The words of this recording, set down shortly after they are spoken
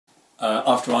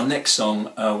after our next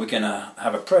song, we're going to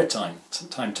have a prayer time, some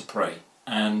time to pray.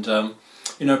 And,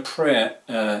 you know, prayer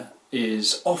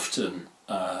is often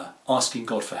asking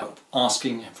God for help,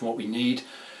 asking for what we need,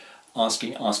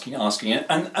 asking,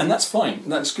 and that's fine,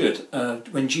 that's good.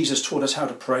 When Jesus taught us how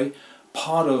to pray,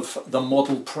 part of the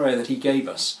model prayer that he gave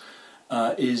us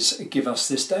is give us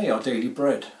this day our daily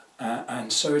bread.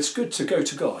 And so it's good to go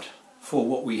to God for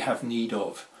what we have need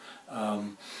of.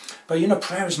 But you know,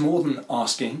 prayer is more than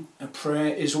asking.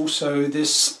 Prayer is also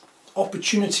this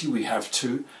opportunity we have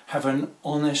to have an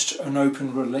honest and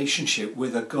open relationship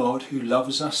with a God who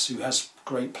loves us, who has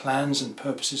great plans and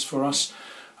purposes for us.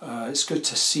 It's good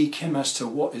to seek him as to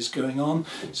what is going on.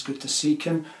 It's good to seek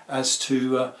him as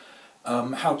to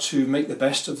how to make the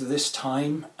best of this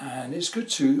time, and it's good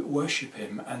to worship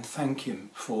him and thank him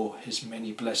for his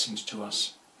many blessings to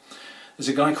us. There's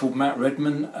a guy called Matt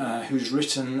Redman who's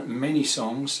written many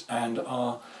songs, and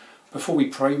before we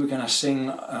pray we're going to sing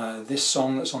this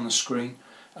song that's on the screen.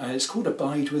 It's called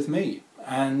Abide With Me,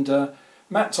 and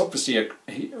Matt's obviously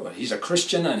he's a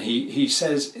Christian, and he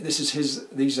says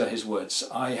these are his words: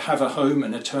 I have a home,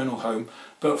 an eternal home,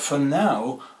 but for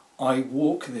now I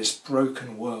walk this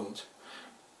broken world.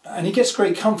 And he gets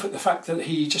great comfort the fact that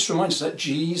he just reminds us that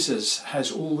Jesus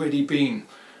has already been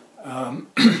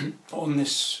on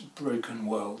this broken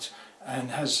world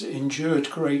and has endured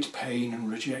great pain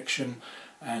and rejection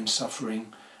and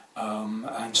suffering,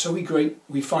 and so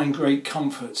we find great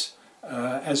comfort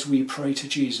as we pray to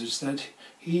Jesus that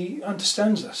he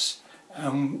understands us.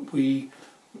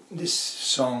 This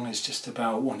song is just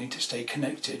about wanting to stay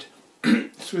connected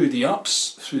through the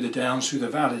ups, through the downs, through the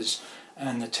valleys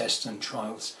and the tests and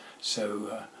trials.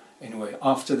 So anyway,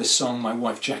 after this song my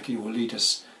wife Jackie will lead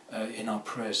us in our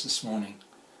prayers this morning.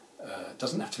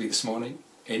 Doesn't have to be this morning,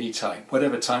 any time,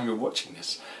 whatever time you're watching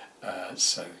this.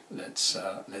 So let's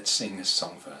sing this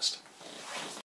song first.